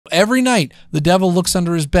every night the devil looks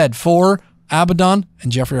under his bed for Abaddon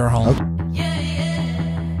and Jeffrey R. Holland.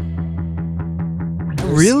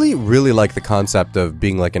 Really, really like the concept of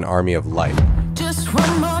being like an army of light. Just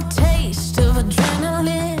one more taste of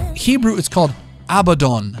adrenaline. Hebrew, it's called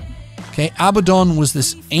Abaddon. Okay, Abaddon was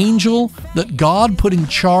this angel that God put in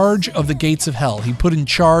charge of the gates of hell. He put in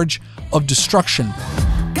charge of destruction.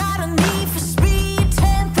 Got a need for speed,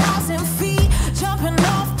 10,000 feet, jumping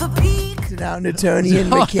off the peak. Now Newtonian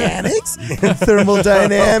mechanics, and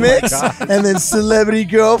thermodynamics, and then celebrity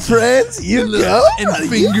girlfriends. You go. And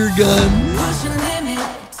finger gun. Pushing limits.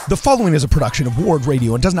 The following is a production of Ward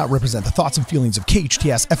Radio and does not represent the thoughts and feelings of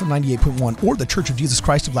KHTS FM 98.1 or the Church of Jesus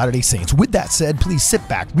Christ of Latter-day Saints. With that said, please sit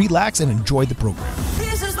back, relax, and enjoy the program.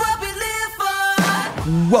 This is what we live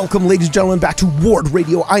for. Welcome, ladies and gentlemen, back to Ward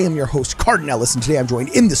Radio. I am your host, Cardin Ellis, and today I'm joined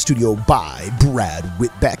in the studio by Brad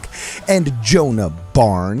Whitbeck and Jonah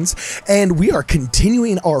Barnes, and we are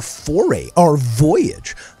continuing our foray, our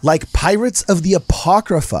voyage, like pirates of the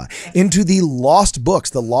Apocrypha, into the lost books,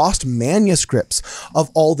 the lost manuscripts of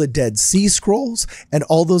all the Dead Sea Scrolls and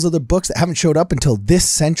all those other books that haven't showed up until this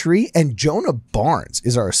century. And Jonah Barnes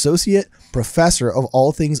is our associate professor of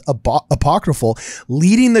all things apocryphal,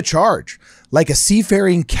 leading the charge like a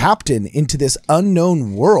seafaring captain into this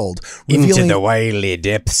unknown world. Into the wily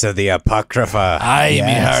depths of the Apocrypha. Aye,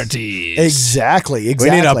 me hearties. Exactly. We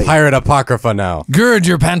need a pirate Apocrypha now. Gird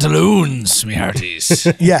your pantaloons, me hearties.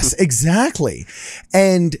 Yes, exactly.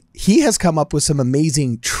 And he has come up with some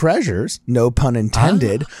amazing treasures, no pun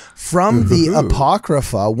intended, from the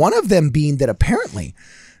Apocrypha. One of them being that apparently,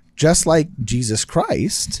 just like Jesus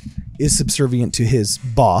Christ is subservient to his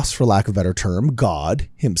boss, for lack of a better term, God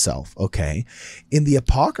himself, okay? In the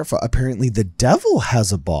Apocrypha, apparently the devil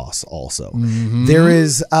has a boss also.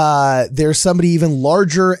 There's somebody even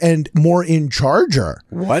larger and more in charger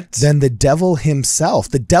than the devil himself.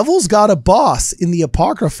 The devil's got a boss in the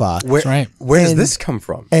Apocrypha. That's right. Where does this come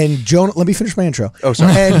from? And Jonah, let me finish my intro. Oh,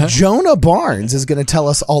 sorry. And Jonah Barnes is going to tell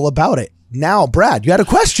us all about it. Now, Brad, you had a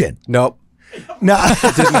question. Nope. No,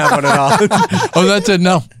 Didn't have one at all. Oh, that's it.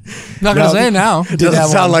 No. Not going to say it now. Doesn't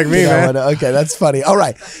sound like me, man. Okay, that's funny. All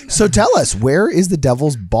right. So tell us, where is the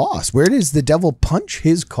devil's boss? Where does the devil punch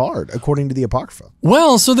his card, according to the Apocrypha?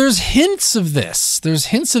 Well, so there's hints of this. There's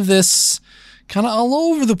hints of this kind of all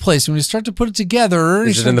over the place. When you start to put it together.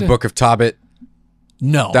 Is it in the Book of Tobit?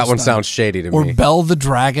 No. That one sounds shady to or me. Or Bell the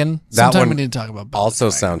Dragon. That Sometime one we need to talk about Bell also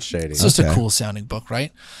the Dragon. sounds shady. It's just a cool sounding book,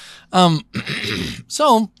 right?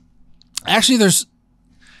 So actually there's...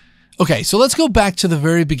 Okay, so let's go back to the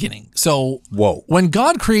very beginning. So when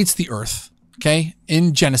God creates the earth, okay,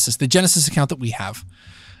 in Genesis, the Genesis account that we have,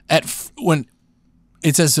 when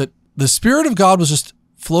it says that the Spirit of God was just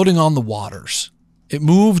floating on the waters. It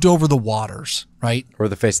moved over the waters, right? Or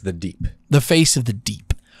the face of the deep. The face of the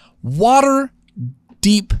deep. Water,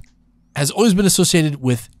 deep, has always been associated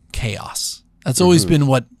with chaos. That's always been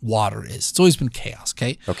what water is. It's always been chaos,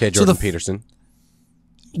 okay? Okay, Jordan Peterson.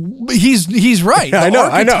 He's right. I know.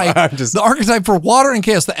 The archetype for water and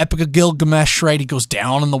chaos, the Epic of Gilgamesh, right? He goes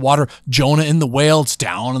down in the water. Jonah in the whale, it's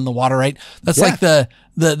down in the water, right? That's like the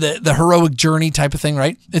heroic journey type of thing,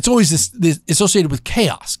 right? It's always this associated with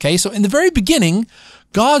chaos, okay? So in the very beginning,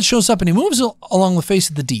 God shows up and he moves along the face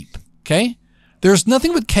of the deep, okay? There's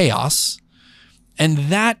nothing but chaos, and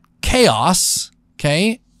that chaos,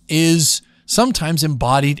 okay, is sometimes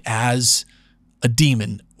embodied as a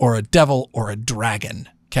demon or a devil or a dragon.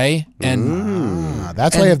 Okay, and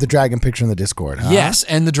that's why you have the dragon picture in the Discord, huh? Yes,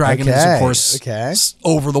 and the dragon is, of course,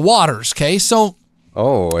 over the waters. Okay, so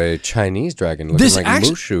a Chinese dragon looking like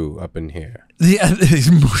Mushu up in here.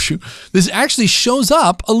 Mushu. This actually shows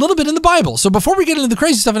up a little bit in the Bible. So before we get into the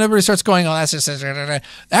crazy stuff and everybody starts going,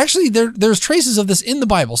 actually there's traces of this in the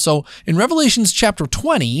Bible. So in Revelations chapter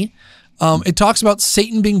 20. It talks about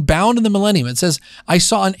Satan being bound in the millennium. It says, I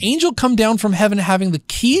saw an angel come down from heaven having the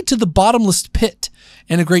key to the bottomless pit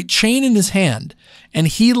and a great chain in his hand. And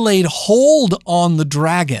he laid hold on the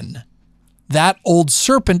dragon, that old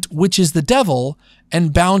serpent, which is the devil,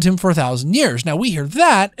 and bound him for 1,000 years. Now we hear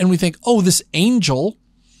that and we think, oh, this angel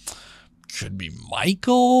could be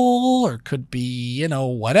Michael or could be,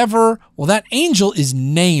 whatever. Well, that angel is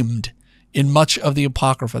named in much of the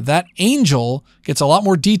Apocrypha. That angel gets a lot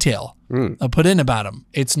more detail put in about him.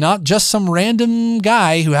 It's not just some random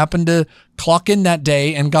guy who happened to clock in that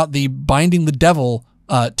day and got the binding the devil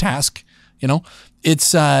task.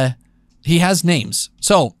 It's he has names.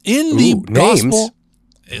 So in the gospel,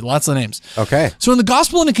 lots of names. Okay. So in the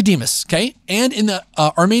Gospel of Nicodemus, okay, and in the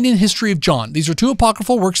Armenian history of John, these are two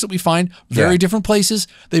apocryphal works that we find very different places.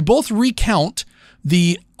 They both recount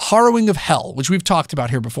the harrowing of hell, which we've talked about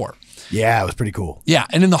here before. Yeah, it was pretty cool. Yeah,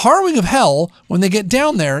 and in the harrowing of hell, when they get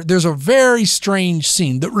down there, there's a very strange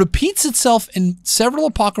scene that repeats itself in several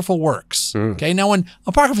apocryphal works. Okay, now when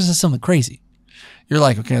Apocrypha says something crazy, you're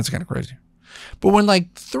like, okay, that's kind of crazy. But when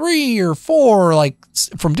like 3 or 4, like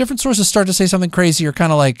from different sources start to say something crazy, you're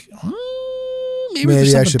kind of like, maybe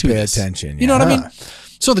there's I something should to pay this. attention. You know what I Yeah. mean?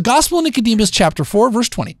 So the Gospel of Nicodemus, chapter 4, verse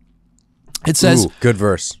 20. It says, Ooh, good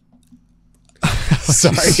verse.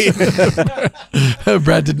 Sorry.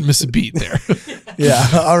 Brad didn't miss a beat there. Yeah.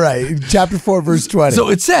 All right. Chapter 4, verse 20. So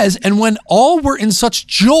it says, and when all were in such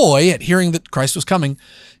joy at hearing that Christ was coming,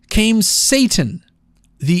 came Satan,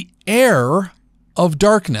 the heir of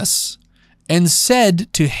darkness, and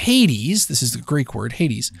said to Hades, this is the Greek word,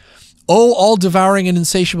 Hades, O all devouring and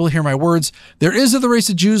insatiable, hear my words. There is of the race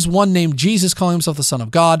of Jews one named Jesus, calling himself the Son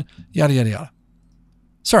of God, yada, yada, yada.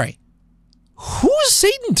 Sorry. Who is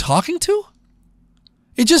Satan talking to?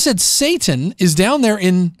 It just said Satan is down there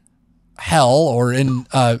in hell or in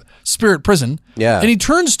spirit prison. Yeah. And he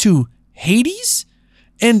turns to Hades.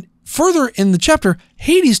 And further in the chapter,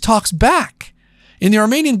 Hades talks back. In the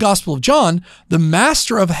Armenian Gospel of John, the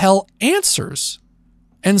master of hell answers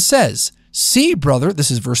and says, see, brother,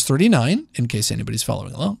 this is verse 39, in case anybody's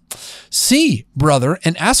following along. See, brother,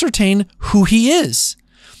 and ascertain who he is,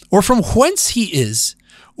 or from whence he is,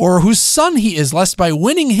 or whose son he is, lest by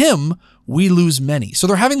winning him we lose many. So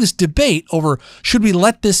they're having this debate over should we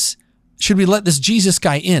let this Jesus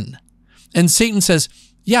guy in? And Satan says,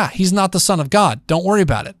 yeah, he's not the Son of God. Don't worry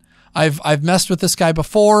about it. I've messed with this guy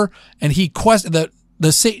before, and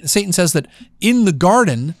Satan says that in the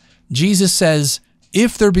garden, Jesus says,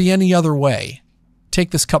 if there be any other way,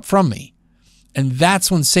 take this cup from me. And that's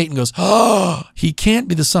when Satan goes, oh, he can't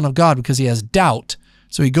be the Son of God because he has doubt.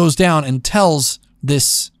 So he goes down and tells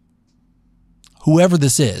this, whoever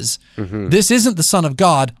this is, this isn't the Son of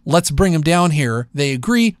God. Let's bring him down here. They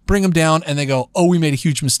agree, bring him down, and they go, oh, we made a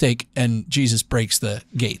huge mistake, and Jesus breaks the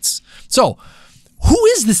gates. So who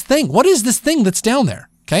is this thing? What is this thing that's down there?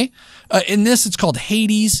 Okay. In this, it's called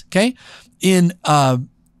Hades. Okay. In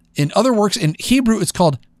other works, in Hebrew, it's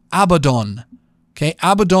called Abaddon. Okay.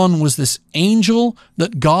 Abaddon was this angel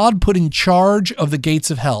that God put in charge of the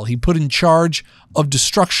gates of hell. He put in charge of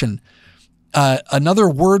destruction. Another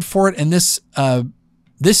word for it, and this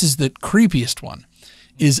is the creepiest one,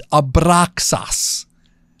 is Abraxas.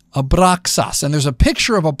 Abraxas. And there's a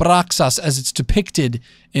picture of Abraxas as it's depicted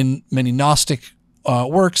in many Gnostic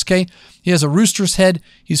works, okay? He has a rooster's head,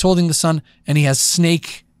 he's holding the sun, and he has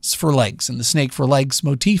snakes for legs. And the snake for legs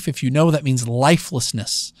motif, if you know, that means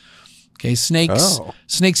lifelessness. Okay,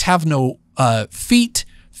 snakes have no feet.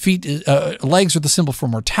 Legs are the symbol for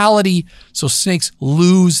mortality. So snakes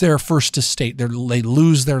lose their first estate. They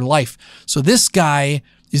lose their life. So this guy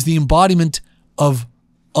is the embodiment of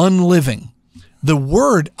unliving. The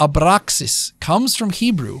word Abraxas comes from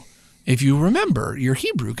Hebrew. If you remember, you're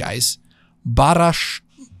Hebrew guys.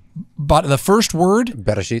 The first word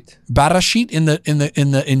Barashit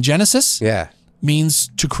in Genesis, means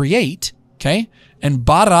to create. Okay, and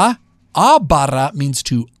Abara means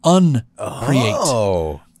to uncreate.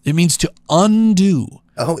 Oh. It means to undo.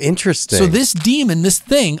 Oh, interesting. So this demon, this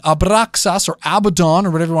thing, Abraxas or Abaddon or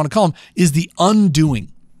whatever you want to call him, is the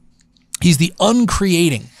undoing. He's the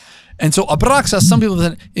uncreating. And so Abraxas, some people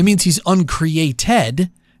say it means he's uncreated,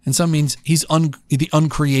 and some means he's the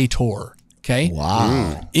uncreator. Okay?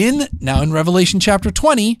 Wow. In Revelation chapter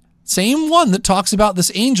 20, same one that talks about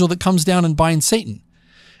this angel that comes down and binds Satan.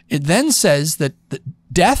 It then says that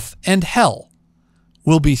death and hell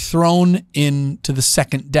will be thrown into the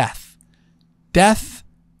second death. Death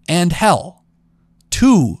and hell.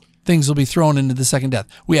 Two things will be thrown into the second death.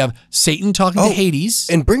 We have Satan talking to Hades.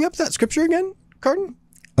 And bring up that scripture again, Carden.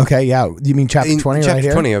 Okay, yeah. You mean chapter 20 right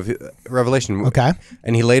here? Chapter 20 of Revelation. Okay.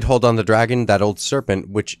 And he laid hold on the dragon, that old serpent,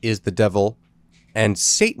 which is the devil and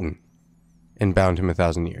Satan, and bound him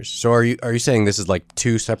 1,000 years. So are you saying this is like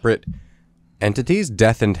two separate entities,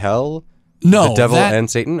 death and hell? No, the devil and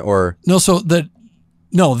Satan, or no? So that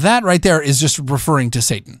right there is just referring to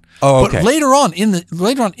Satan. Oh, okay. But later on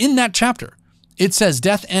in that chapter, it says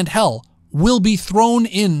death and hell will be thrown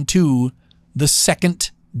into the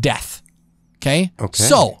second death. Okay. Okay.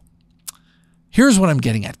 So here's what I'm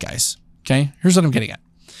getting at, guys. Okay. Here's what I'm getting at.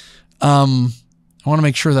 I want to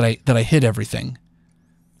make sure that I hit everything.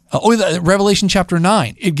 Revelation chapter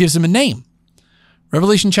 9. It gives him a name.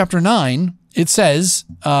 Revelation chapter 9. It says,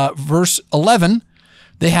 verse 11,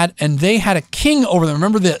 they had a king over them.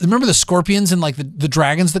 Remember the scorpions and like the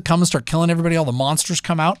dragons that come and start killing everybody, all the monsters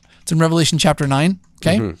come out? It's in Revelation chapter 9,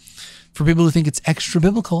 okay? Mm-hmm. For people who think it's extra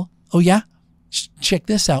biblical, oh yeah? Check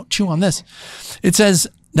this out, chew on this. It says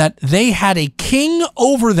that they had a king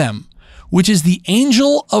over them which is the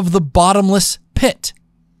angel of the bottomless pit.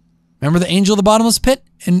 Remember the angel of the bottomless pit?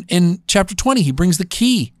 In chapter 20, he brings the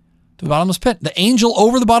key to the bottomless pit. The angel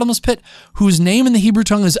over the bottomless pit, whose name in the Hebrew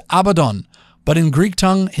tongue is Abaddon, but in Greek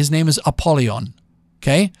tongue, his name is Apollyon.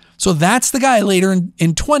 Okay? So that's the guy later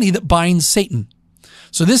in 20 that binds Satan.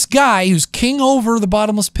 So this guy who's king over the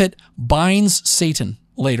bottomless pit binds Satan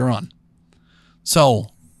later on. So,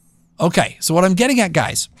 okay. So what I'm getting at,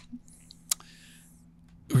 guys,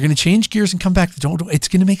 we're going to change gears and come back. It's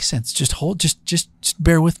going to make sense. Just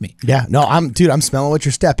bear with me. Yeah. No, I'm smelling what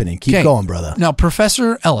you're stepping in. Keep going, brother. Now,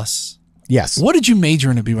 Professor Ellis. Yes. What did you major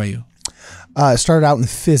in at BYU? I started out in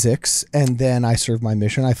physics, and then I served my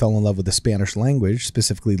mission. I fell in love with the Spanish language,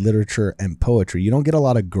 specifically literature and poetry. You don't get a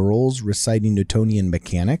lot of girls reciting Newtonian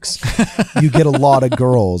mechanics. You get a lot of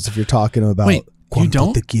girls if you're talking about. Wait, you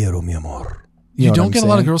don't? Te quiero, mi amor. You don't get a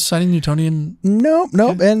lot of girls citing Newtonian? No.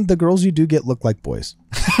 And the girls you do get look like boys.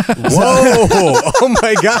 Whoa! Oh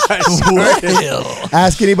my gosh!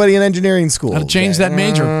 Ask anybody in engineering school. How to change that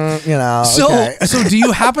major. So do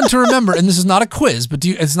you happen to remember, and this is not a quiz, but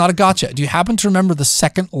it's not a gotcha. Do you happen to remember the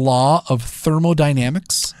second law of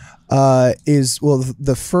thermodynamics?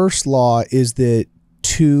 The first law is that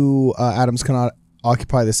two atoms cannot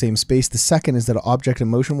occupy the same space. The second is that an object in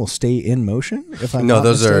motion will stay in motion. If I'm not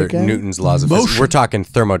those mistaken. are Newton's laws of physics. We're talking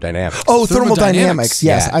thermodynamics. Oh, thermodynamics.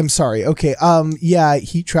 Yes, Yeah. I'm sorry. Okay.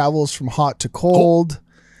 Heat travels from hot to cold.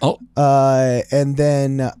 Oh. And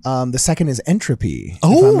then the second is entropy.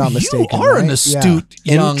 Oh, if I'm not mistaken, you are right? an astute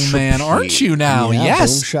young Entropy. man, aren't you now? Yeah,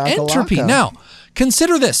 Yes, boom shakalaka. entropy. Now,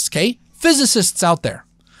 consider this, okay? Physicists out there.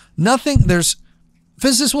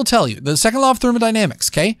 Physicists will tell you, the second law of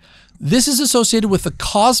thermodynamics, okay? This is associated with the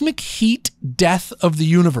cosmic heat death of the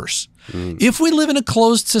universe. If we live in a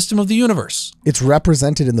closed system of the universe. It's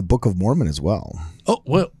represented in the Book of Mormon as well. Oh,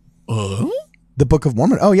 well. The Book of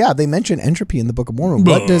Mormon. Oh, yeah. They mention entropy in the Book of Mormon.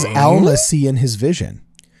 What does Alma see in his vision?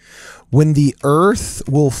 When the earth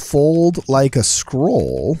will fold like a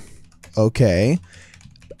scroll, okay,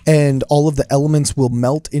 and all of the elements will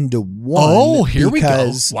melt into one. Oh, here we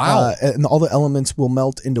go. Wow. And all the elements will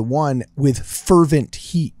melt into one with fervent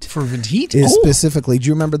heat. Fervent heat? Is specifically, do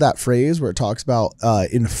you remember that phrase where it talks about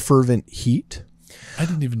in fervent heat? I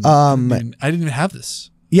didn't even have this.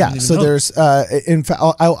 Yeah, so there's, in fact,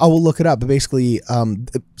 I will look it up, but basically,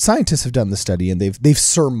 scientists have done the study and they've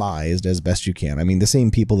surmised as best you can. I mean, the same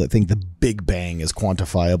people that think the Big Bang is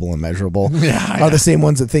quantifiable and measurable are the same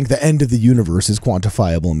ones that think the end of the universe is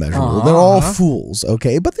quantifiable and measurable. They're all fools,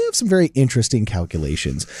 okay? But they have some very interesting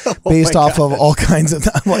calculations based off of all kinds of.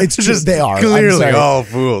 Well, it's just they are clearly all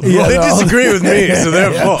fools. Yeah, they disagree with me, so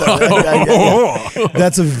they're fools.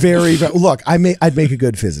 That's a very look. I'd make a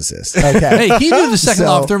good physicist. Okay, hey, he knew the second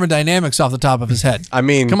law of thermodynamics off the top of his head. I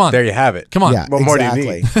mean, come on, there you have it. Come on, yeah, what more do you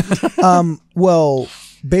need? Well,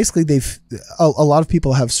 basically, a lot of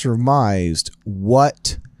people have surmised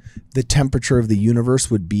what the temperature of the universe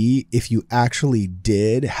would be if you actually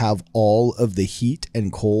did have all of the heat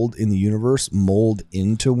and cold in the universe mold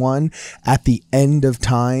into one at the end of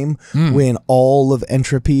time when all of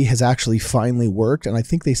entropy has actually finally worked. And I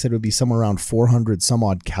think they said it would be somewhere around 400 some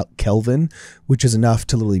odd Kelvin, which is enough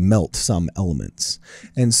to literally melt some elements.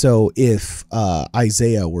 And so if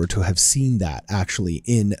Isaiah were to have seen that actually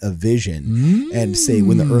in a vision and say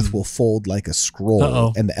when the earth will fold like a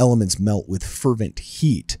scroll and the elements melt with fervent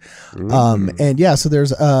heat. And yeah, so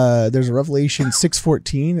there's a Revelation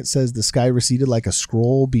 6:14. It says the sky receded like a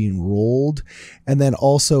scroll being rolled. And then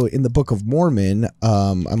also in the Book of Mormon,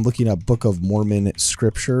 I'm looking up Book of Mormon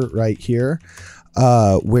scripture right here.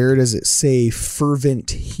 Where does it say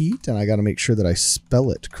fervent heat? And I got to make sure that I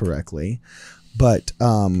spell it correctly. But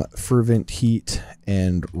fervent heat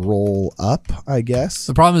and roll up, I guess.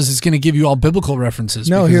 The problem is it's going to give you all biblical references.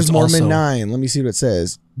 No, here's it's Mormon also 9. Let me see what it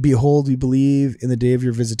says. Behold, we believe in the day of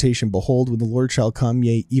your visitation. Behold, when the Lord shall come,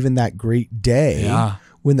 yea, even that great day,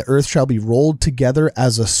 when the earth shall be rolled together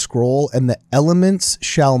as a scroll, and the elements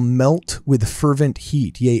shall melt with fervent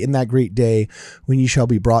heat. Yea, in that great day, when ye shall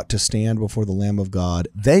be brought to stand before the Lamb of God,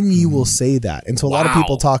 then ye will say that. And so a lot of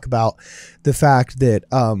people talk about the fact that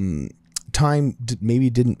time maybe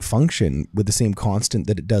didn't function with the same constant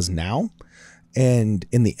that it does now. And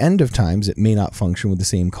in the end of times, it may not function with the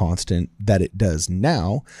same constant that it does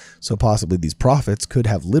now. So possibly these prophets could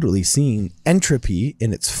have literally seen entropy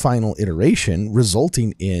in its final iteration,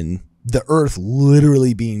 resulting in the earth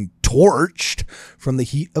literally being torched from the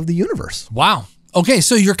heat of the universe. Wow. Okay,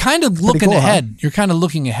 so you're kind of looking cool, ahead. Huh? You're kind of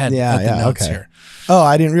looking ahead at the notes here. Oh,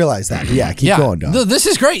 I didn't realize that. Yeah, keep going, Don. This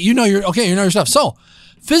is great. You know your stuff. So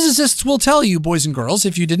physicists will tell you, boys and girls,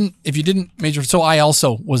 if you didn't major. So I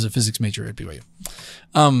also was a physics major at BYU.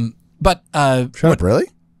 But Shut up, really?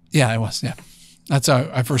 yeah, I was. Yeah, that's how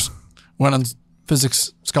I first went on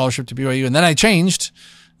physics scholarship to BYU, and then I changed.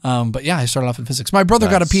 But yeah, I started off in physics. My brother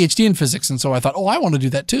got a PhD in physics, and so I thought, I want to do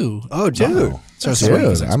that too. Oh, dude. So I started Dude,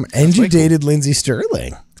 physics. and you dated Lindsay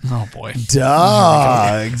Sterling. Oh boy.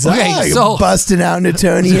 Dogs. Okay, so- busting out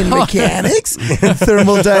Newtonian mechanics,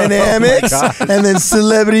 thermodynamics, and then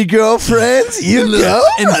celebrity girlfriends. You go.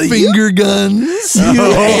 And finger guns. Oh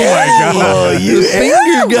my God. You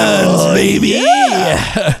Finger guns, baby.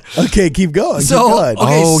 Okay, keep going. So, keep going.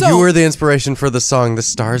 okay, so- you were the inspiration for the song "The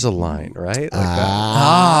Stars Align," right?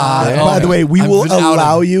 Like By the way, we I've will been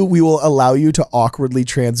outed. We will allow you to awkwardly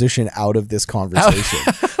transition out of this conversation.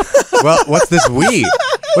 well, what's this we?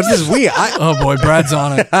 What's this we? Oh boy, Brad's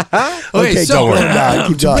on it. Okay, so don't worry about it.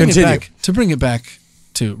 Keep going. to bring it back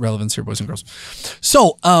to relevance here, boys and girls.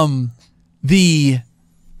 So,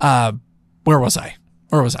 where was I?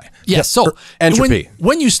 Yes. So entropy.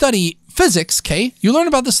 When you study physics, okay, you learn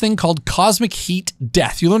about this thing called cosmic heat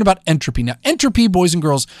death. You learn about entropy. Now, entropy, boys and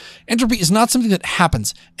girls, entropy is not something that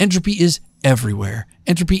happens. Entropy is everywhere.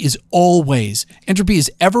 Entropy is always. Entropy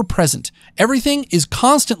is ever present. Everything is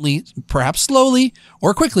constantly, perhaps slowly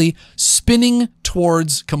or quickly, spinning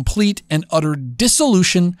towards complete and utter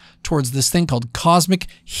dissolution, towards this thing called cosmic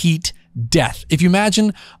heat death. If you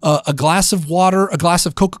imagine a glass of water, a glass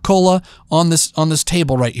of Coca-Cola on this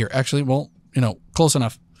table right here. Actually, well, close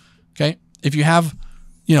enough. Okay. If you have,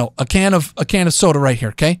 a can of soda right here.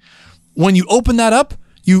 Okay. When you open that up,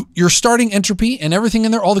 you're starting entropy and everything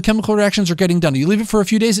in there, all the chemical reactions are getting done. You leave it for a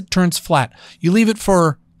few days, it turns flat. You leave it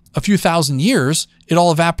for a few thousand years, it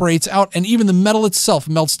all evaporates out, and even the metal itself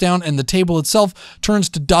melts down, and the table itself turns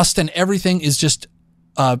to dust, and everything is just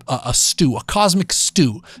a stew, a cosmic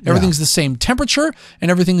stew. Everything's the same temperature,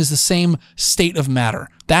 and everything is the same state of matter.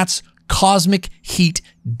 That's cosmic heat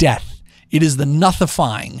death. It is the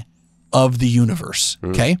nothifying of the universe,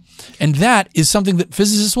 okay? And that is something that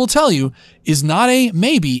physicists will tell you is not a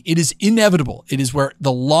maybe, it is inevitable. It is where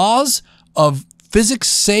the laws of physics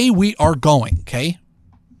say we are going, okay?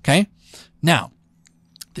 Okay? Now,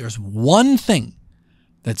 there's one thing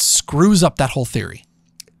that screws up that whole theory.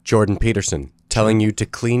 Jordan Peterson telling you to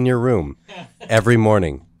clean your room every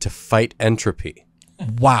morning to fight entropy.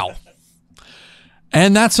 Wow.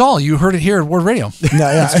 And that's all. You heard it here at Word Radio.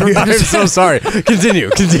 I'm so sorry. Continue.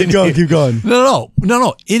 Keep going. No.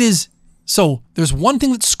 It is. So there's one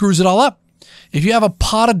thing that screws it all up. If you have a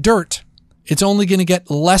pot of dirt, it's only going to get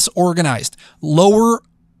less organized, lower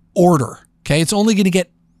order. Okay. It's only going to get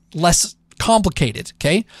less complicated.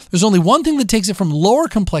 Okay. There's only one thing that takes it from lower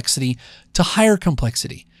complexity to higher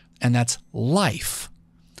complexity, and that's life.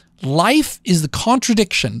 Life is the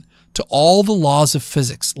contradiction to all the laws of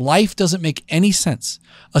physics. Life doesn't make any sense.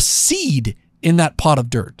 A seed in that pot of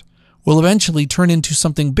dirt will eventually turn into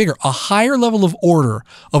something bigger, a higher level of order,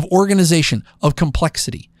 of organization, of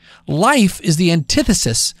complexity. Life is the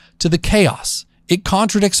antithesis to the chaos. It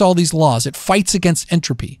contradicts all these laws. It fights against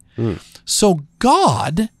entropy. So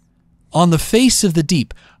God, on the face of the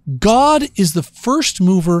deep, God is the first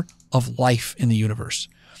mover of life in the universe.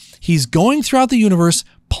 He's going throughout the universe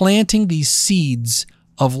planting these seeds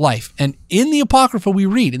of life. And in the Apocrypha, we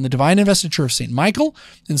read in the Divine Investiture of St. Michael,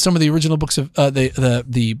 in some of the original books of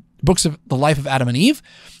the books of the life of Adam and Eve,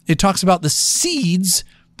 it talks about the seeds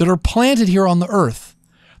that are planted here on the earth.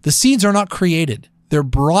 The seeds are not created. They're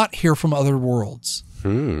brought here from other worlds.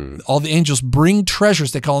 All the angels bring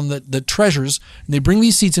treasures. They call them the treasures. And they bring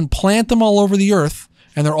these seeds and plant them all over the earth.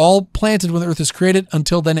 And they're all planted when the earth is created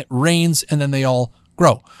until then it rains and then they all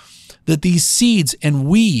grow. That these seeds, and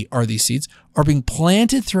we are these seeds, are being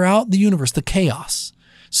planted throughout the universe, the chaos,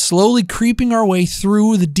 slowly creeping our way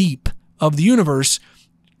through the deep of the universe,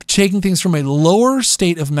 taking things from a lower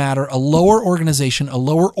state of matter, a lower organization, a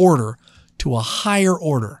lower order, to a higher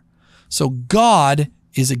order. So God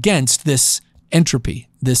is against this entropy,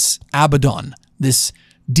 this Abaddon, this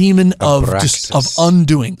demon of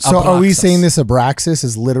undoing. So are we Abraxas. saying this abraxas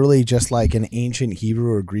is literally just like an ancient Hebrew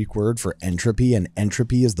or Greek word for entropy, and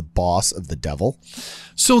entropy is the boss of the devil?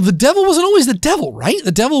 So the devil wasn't always the devil, right?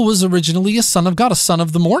 The devil was originally a son of God, a son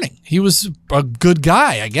of the morning. He was a good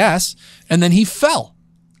guy, I guess. And then he fell,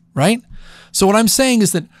 right? So what I'm saying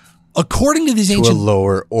is that according to these To a ancient...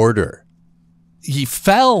 lower order. He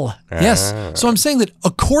fell. Yes. So I'm saying that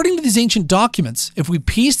according to these ancient documents, if we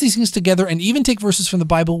piece these things together and even take verses from the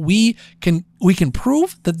Bible, we can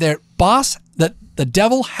prove that their boss, that The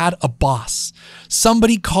devil had a boss,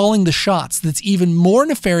 somebody calling the shots that's even more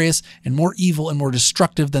nefarious and more evil and more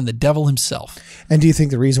destructive than the devil himself. And do you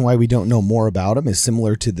think the reason why we don't know more about him is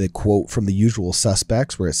similar to the quote from The Usual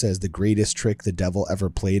Suspects where it says the greatest trick the devil ever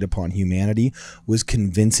played upon humanity was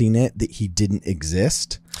convincing it that he didn't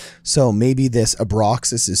exist? So maybe this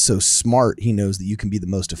Abraxas is so smart he knows that you can be the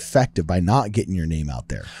most effective by not getting your name out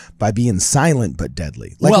there, by being silent but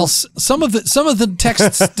deadly. Like some of the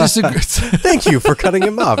texts disagree. Thank you for cutting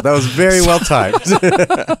him off. That was very well timed.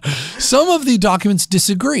 Some of the documents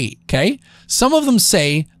disagree, okay? Some of them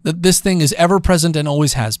say that this thing is ever present and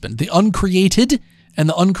always has been, the uncreated and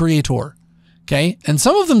the uncreator, okay? And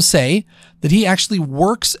some of them say that he actually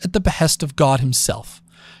works at the behest of God himself.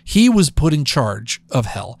 He was put in charge of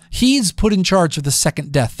hell. He's put in charge of the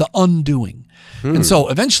second death, the undoing. And so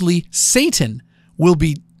eventually Satan will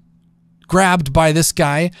be grabbed by this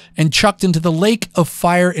guy and chucked into the lake of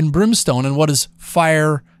fire and brimstone. And what does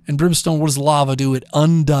fire and brimstone, what does lava do? It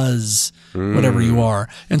undoes whatever you are.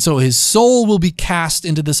 And so his soul will be cast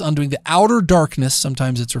into this undoing, the outer darkness,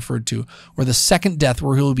 sometimes it's referred to, or the second death,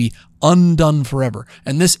 where he'll be undone forever.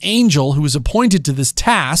 And this angel who is appointed to this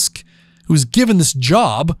task, who's given this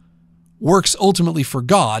job, works ultimately for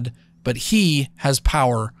God, but he has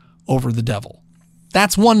power over the devil.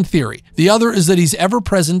 That's one theory. The other is that he's ever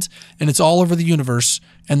present and it's all over the universe,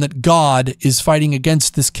 and that God is fighting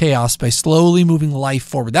against this chaos by slowly moving life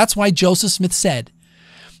forward. That's why Joseph Smith said,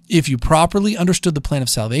 if you properly understood the plan of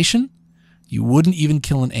salvation, you wouldn't even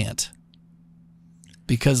kill an ant.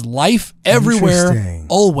 Because life everywhere,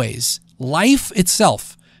 always, life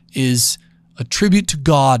itself is a tribute to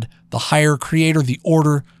God, the higher creator, the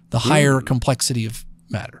order, the higher complexity of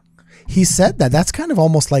matter. he said that. That's kind of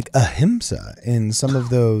almost like ahimsa in some of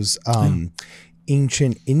those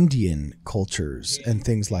ancient Indian cultures and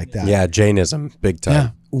things like that. Yeah, Jainism, big time. Yeah.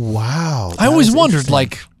 Wow. I always wondered,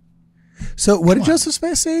 like, so what did Joseph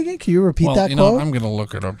Smith say again? Can you repeat that you quote? know, I'm going to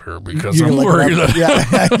look it up here because You're I'm gonna look worried. it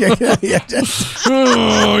up. Yeah.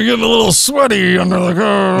 Oh, I'm getting a little sweaty under the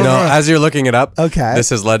car. You know, as you're looking it up, Okay. this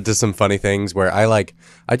has led to some funny things where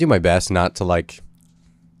I do my best not to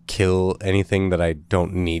kill anything that I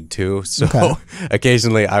don't need to. So Okay.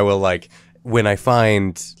 occasionally I will when I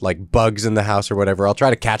find bugs in the house or whatever, I'll try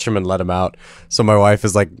to catch them and let them out. So my wife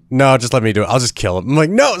is like, no, just let me do it. I'll just kill them. I'm like,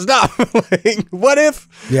 no, stop. What if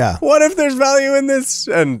there's value in this?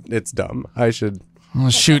 And it's dumb. I should. Oh,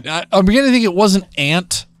 shoot. I'm beginning to think it wasn't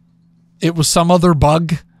ant. It was some other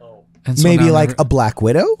bug. And so Maybe now like they're- a black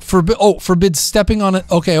widow? forbids stepping on it.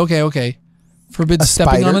 Okay. Forbids A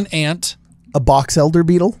stepping on spider? an ant. A box elder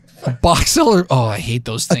beetle? A box elder. Oh, I hate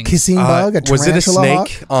those A things. kissing bug? A was it a tarantula hawk?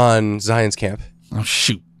 snake on Zion's camp? Oh,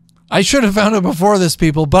 shoot. I should have found it before this,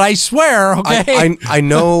 people, but I swear, okay? I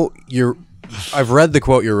know I've read the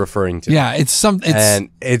quote you're referring to. Yeah, it's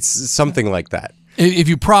something like that. If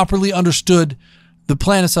you properly understood the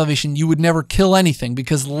plan of salvation, you would never kill anything,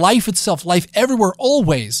 because life itself, life everywhere,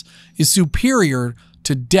 always is superior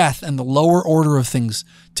to death and the lower order of things,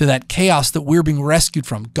 to that chaos that we're being rescued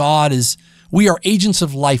from. We are agents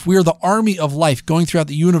of life. We are the army of life going throughout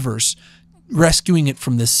the universe, rescuing it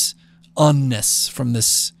from this unness, from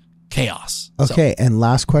this chaos. Okay, and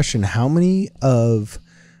last question. How many of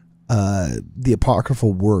the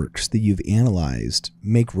apocryphal works that you've analyzed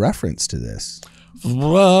make reference to this?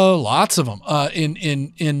 Well, lots of them.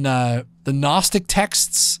 In the Gnostic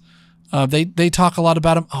texts, they talk a lot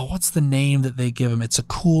about him. Oh, what's the name that they give him? It's a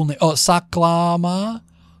cool name. Oh, Saklama,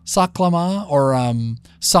 or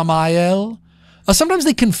Samael. Sometimes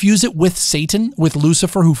they confuse it with Satan, with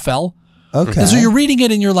Lucifer who fell. Okay. And so you're reading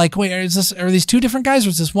it and you're like, wait, are these two different guys, or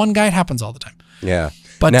is this one guy? It happens all the time. Yeah.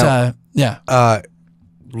 But Now, yeah.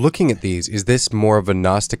 Looking at these, is this more of a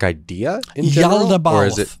Gnostic idea in general? Yaldabaoth. Or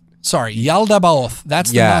is it? Sorry, Yaldabaoth.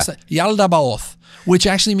 That's the Gnostic. Yaldabaoth, which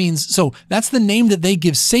actually means, so that's the name that they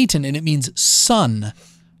give Satan, and it means son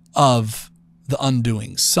of the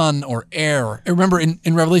undoing, son or heir. Remember in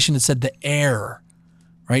Revelation it said the heir,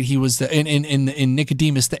 right? He was in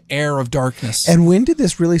Nicodemus, the heir of darkness. And when did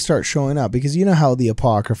this really start showing up? Because you know how the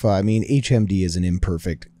Apocrypha, I mean, HMD is an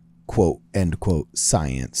imperfect quote, end quote,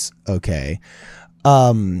 science. Okay.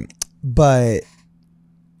 But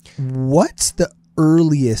what's the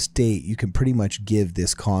earliest date you can pretty much give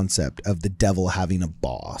this concept of the devil having a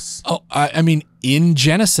boss? Oh, I mean, in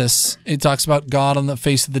Genesis, it talks about God on the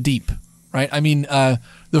face of the deep, right? I mean,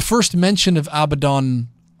 the first mention of Abaddon,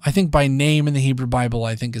 I think by name in the Hebrew Bible,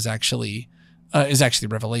 I think is actually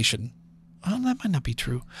Revelation. Well, that might not be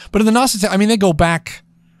true. But in the Gnostic, I mean, they go back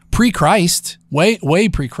pre-Christ, way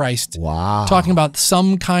pre-Christ. Wow. Talking about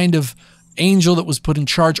some kind of angel that was put in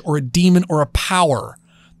charge, or a demon or a power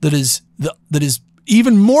that is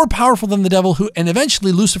even more powerful than the devil, and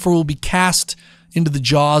eventually Lucifer will be cast into the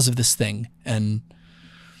jaws of this thing. And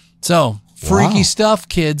so freaky stuff,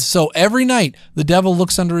 kids. So every night the devil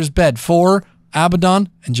looks under his bed for Abaddon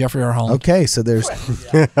and Jeffrey R. Holland. Okay, so there's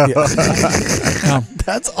Yeah.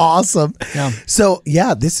 that's awesome. Yeah. So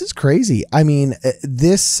yeah, this is crazy. I mean,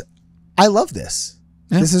 I love this.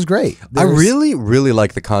 Yeah. This is great. I really, really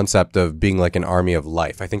like the concept of being like an army of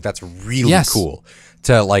life. I think that's really cool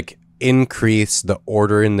to like increase the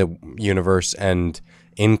order in the universe and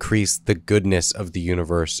increase the goodness of the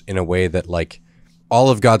universe in a way that like all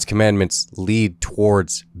of God's commandments lead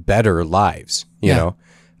towards better lives, you know?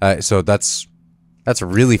 So that's a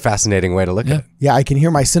really fascinating way to look at it. Yeah, I can hear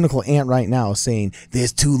my cynical aunt right now saying,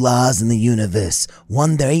 there's 2 laws in the universe.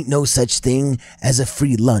 1, there ain't no such thing as a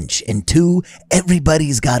free lunch. And 2,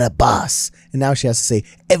 everybody's got a boss. And now she has to say,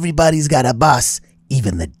 everybody's got a boss,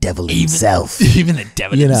 even the devil himself. Even the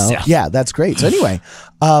devil himself. Yeah, that's great. So anyway,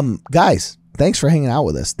 guys, thanks for hanging out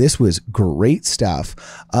with us. This was great stuff.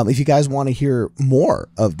 If you guys want to hear more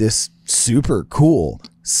of this super cool,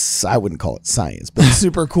 I wouldn't call it science, but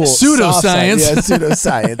super cool pseudoscience. Yeah,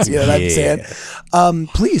 pseudoscience. You know what I'm saying?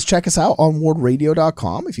 Please check us out on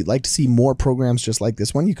wardradio.com. If you'd like to see more programs just like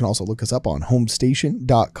this one, you can also look us up on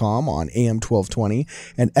homestation.com on AM 1220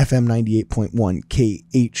 and FM 98.1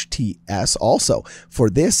 KHTS. Also,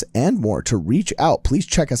 for this and more, to reach out, please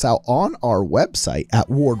check us out on our website at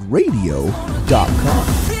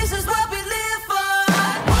wardradio.com.